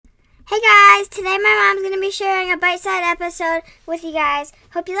Hey guys, today my mom's going to be sharing a bite-sized episode with you guys.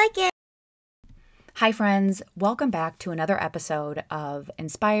 Hope you like it. Hi friends, welcome back to another episode of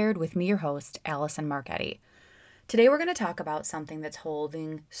Inspired with me, your host, Allison Marchetti. Today we're going to talk about something that's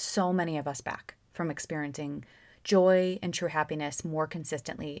holding so many of us back from experiencing joy and true happiness more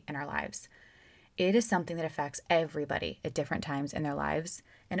consistently in our lives. It is something that affects everybody at different times in their lives,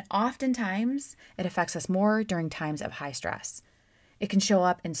 and oftentimes it affects us more during times of high stress. It can show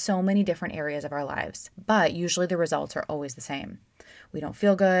up in so many different areas of our lives, but usually the results are always the same. We don't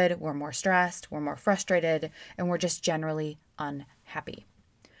feel good, we're more stressed, we're more frustrated, and we're just generally unhappy.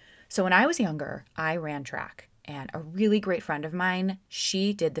 So when I was younger, I ran track, and a really great friend of mine,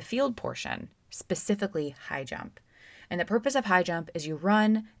 she did the field portion, specifically high jump. And the purpose of high jump is you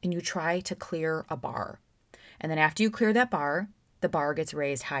run and you try to clear a bar. And then after you clear that bar, the bar gets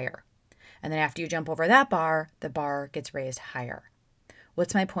raised higher. And then after you jump over that bar, the bar gets raised higher.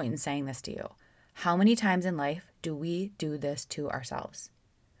 What's my point in saying this to you? How many times in life do we do this to ourselves?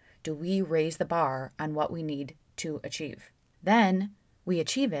 Do we raise the bar on what we need to achieve? Then we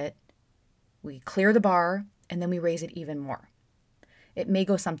achieve it, we clear the bar, and then we raise it even more. It may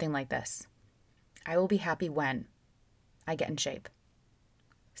go something like this. I will be happy when I get in shape,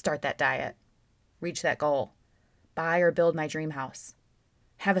 start that diet, reach that goal, buy or build my dream house,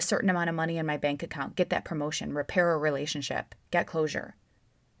 have a certain amount of money in my bank account, get that promotion, repair a relationship, get closure,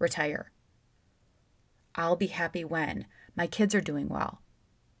 retire. I'll be happy when my kids are doing well,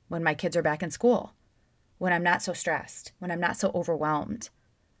 when my kids are back in school, when I'm not so stressed, when I'm not so overwhelmed.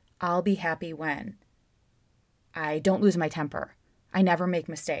 I'll be happy when I don't lose my temper, I never make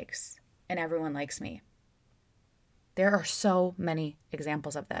mistakes, and everyone likes me. There are so many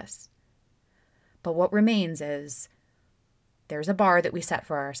examples of this. But what remains is there's a bar that we set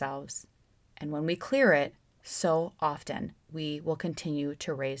for ourselves, and when we clear it, so often we will continue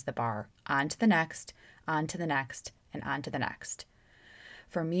to raise the bar on to the next, on to the next, and on to the next.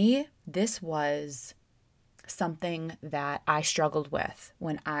 For me, this was something that I struggled with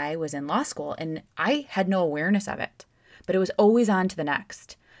when I was in law school, and I had no awareness of it, but it was always on to the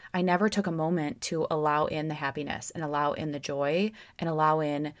next. I never took a moment to allow in the happiness and allow in the joy and allow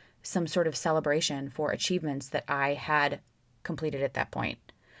in some sort of celebration for achievements that I had completed at that point.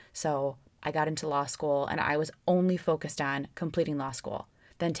 So I got into law school and I was only focused on completing law school,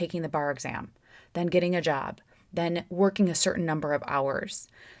 then taking the bar exam, then getting a job, then working a certain number of hours.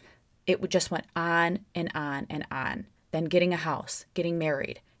 It just went on and on and on. Then getting a house, getting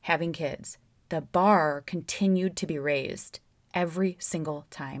married, having kids. The bar continued to be raised every single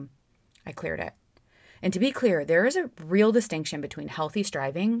time I cleared it. And to be clear, there is a real distinction between healthy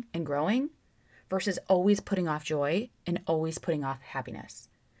striving and growing versus always putting off joy and always putting off happiness.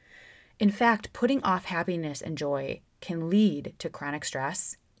 In fact, putting off happiness and joy can lead to chronic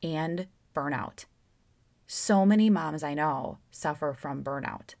stress and burnout. So many moms I know suffer from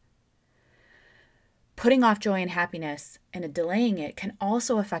burnout. Putting off joy and happiness and delaying it can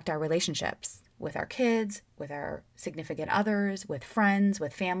also affect our relationships with our kids, with our significant others, with friends,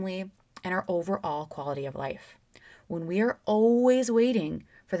 with family, and our overall quality of life. When we are always waiting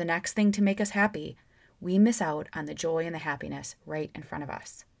for the next thing to make us happy, we miss out on the joy and the happiness right in front of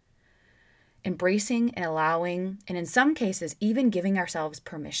us. Embracing and allowing, and in some cases, even giving ourselves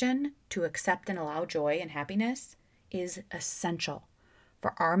permission to accept and allow joy and happiness is essential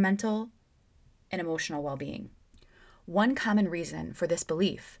for our mental and emotional well-being. One common reason for this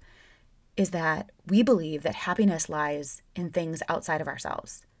belief is that we believe that happiness lies in things outside of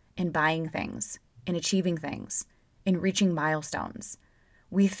ourselves, in buying things, in achieving things, in reaching milestones.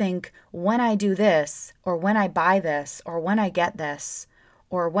 We think when I do this, or when I buy this, or when I get this,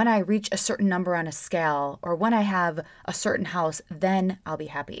 or when I reach a certain number on a scale, or when I have a certain house, then I'll be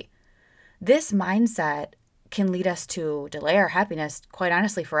happy. This mindset can lead us to delay our happiness, quite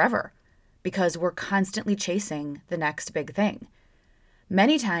honestly, forever, because we're constantly chasing the next big thing.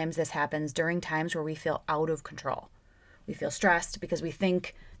 Many times this happens during times where we feel out of control. We feel stressed because we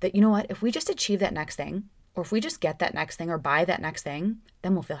think that, you know what, if we just achieve that next thing, or if we just get that next thing or buy that next thing,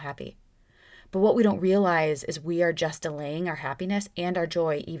 then we'll feel happy. But what we don't realize is we are just delaying our happiness and our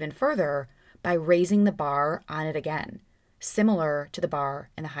joy even further by raising the bar on it again, similar to the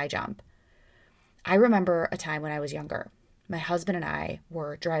bar in the high jump. I remember a time when I was younger. My husband and I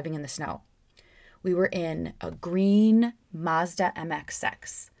were driving in the snow. We were in a green Mazda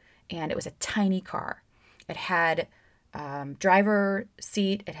MX-6, and it was a tiny car. It had driver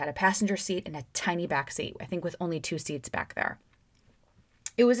seat, it had a passenger seat, and a tiny back seat, I think with only 2 seats back there.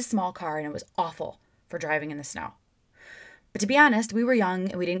 It was a small car, and it was awful for driving in the snow. But to be honest, we were young,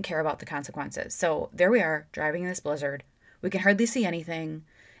 and we didn't care about the consequences. So there we are, driving in this blizzard. We can hardly see anything.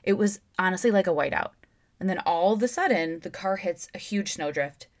 It was honestly like a whiteout. And then all of a sudden, the car hits a huge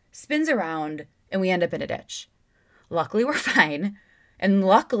snowdrift, spins around, and we end up in a ditch. Luckily, we're fine. And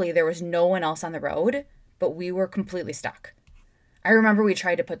luckily, there was no one else on the road, but we were completely stuck. I remember we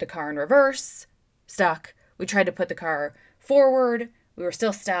tried to put the car in reverse, stuck. We tried to put the car forward, we were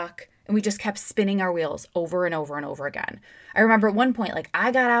still stuck. And we just kept spinning our wheels over and over and over again. I remember at one point, like,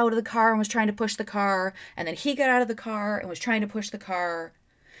 I got out of the car and was trying to push the car. And then he got out of the car and was trying to push the car.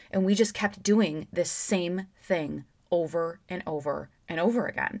 And we just kept doing this same thing over and over and over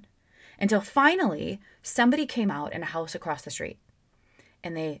again. Until finally, somebody came out in a house across the street.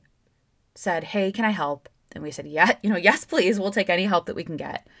 And they said, hey, can I help? And we said, yeah, yes, please. We'll take any help that we can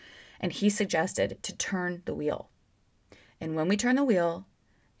get. And he suggested to turn the wheel. And when we turned the wheel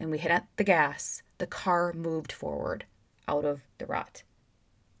and we hit the gas, the car moved forward out of the rut.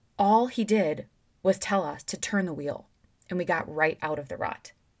 All he did was tell us to turn the wheel, and we got right out of the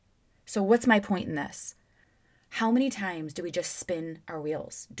rut. So what's my point in this? How many times do we just spin our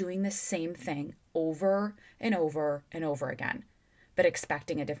wheels, doing the same thing over and over and over again, but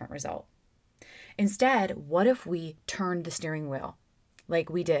expecting a different result? Instead, what if we turned the steering wheel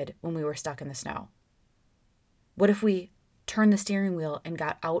like we did when we were stuck in the snow? What if we turned the steering wheel and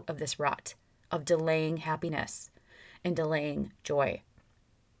got out of this rut of delaying happiness and delaying joy?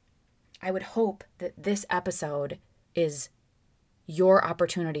 I would hope that this episode is your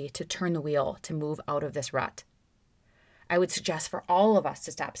opportunity to turn the wheel to move out of this rut. I would suggest for all of us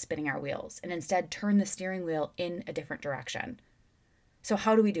to stop spinning our wheels and instead turn the steering wheel in a different direction. So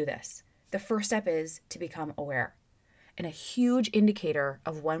how do we do this? The first step is to become aware. And a huge indicator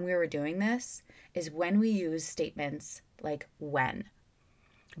of when we were doing this is when we use statements like when.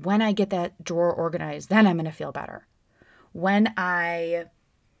 When I get that drawer organized, then I'm going to feel better. When I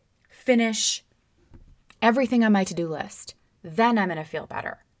finish everything on my to-do list, then I'm going to feel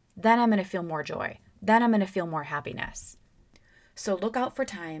better. Then I'm going to feel more joy. Then I'm going to feel more happiness. So look out for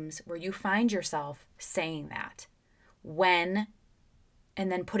times where you find yourself saying that. When, and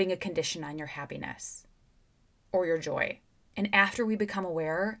then putting a condition on your happiness or your joy. And after we become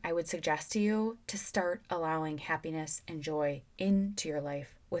aware, I would suggest to you to start allowing happiness and joy into your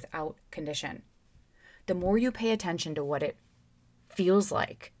life without condition. The more you pay attention to what it feels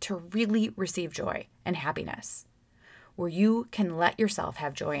like to really receive joy and happiness, where you can let yourself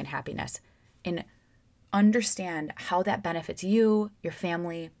have joy and happiness and understand how that benefits you, your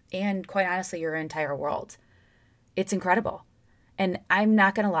family, and quite honestly, your entire world. It's incredible. And I'm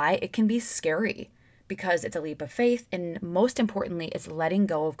not going to lie, it can be scary because it's a leap of faith. And most importantly, it's letting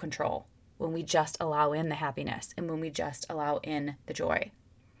go of control when we just allow in the happiness and when we just allow in the joy.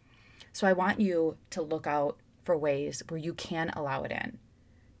 So I want you to look out for ways where you can allow it in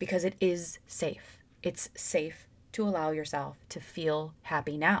because it is safe. It's safe to allow yourself to feel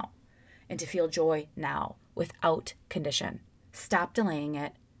happy now and to feel joy now without condition. Stop delaying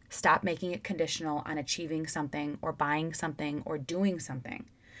it. Stop making it conditional on achieving something or buying something or doing something.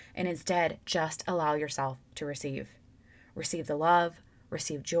 And instead, just allow yourself to receive. Receive the love,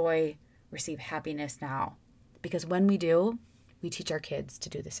 receive joy, receive happiness now. Because when we do, we teach our kids to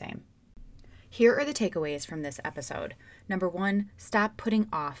do the same. Here are the takeaways from this episode. Number 1, stop putting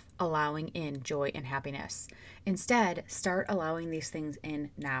off allowing in joy and happiness. Instead, start allowing these things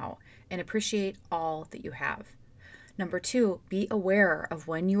in now and appreciate all that you have. Number 2, be aware of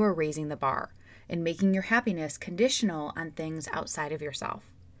when you are raising the bar and making your happiness conditional on things outside of yourself.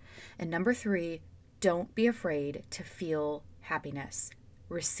 And number 3, don't be afraid to feel happiness,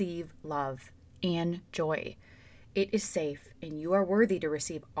 receive love and joy. It is safe and you are worthy to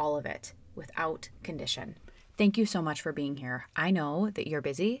receive all of it without condition. Thank you so much for being here. I know that you're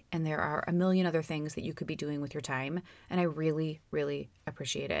busy and there are a million other things that you could be doing with your time, and I really, really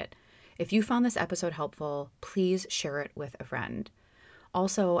appreciate it. If you found this episode helpful, please share it with a friend.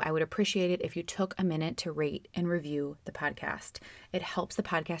 Also, I would appreciate it if you took a minute to rate and review the podcast. It helps the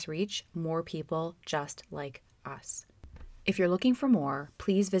podcast reach more people just like us. If you're looking for more,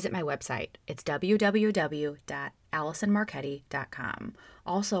 please visit my website. It's www.allisonmarchetti.com.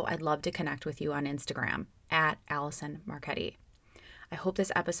 Also, I'd love to connect with you on Instagram @AllisonMarchetti. I hope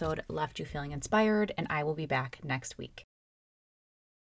this episode left you feeling inspired, and I will be back next week.